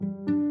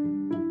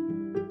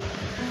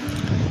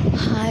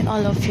Hi,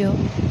 all of you.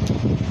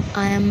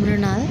 I am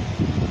Runal.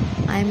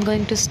 I am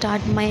going to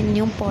start my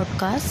new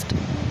podcast.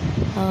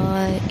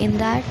 In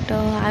that,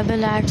 I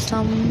will add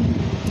some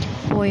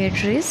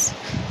poetries,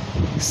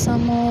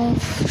 some of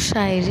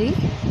shairi,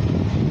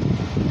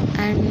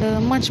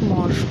 and much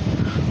more.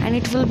 And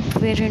it will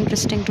be very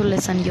interesting to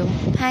listen you.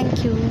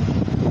 Thank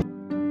you.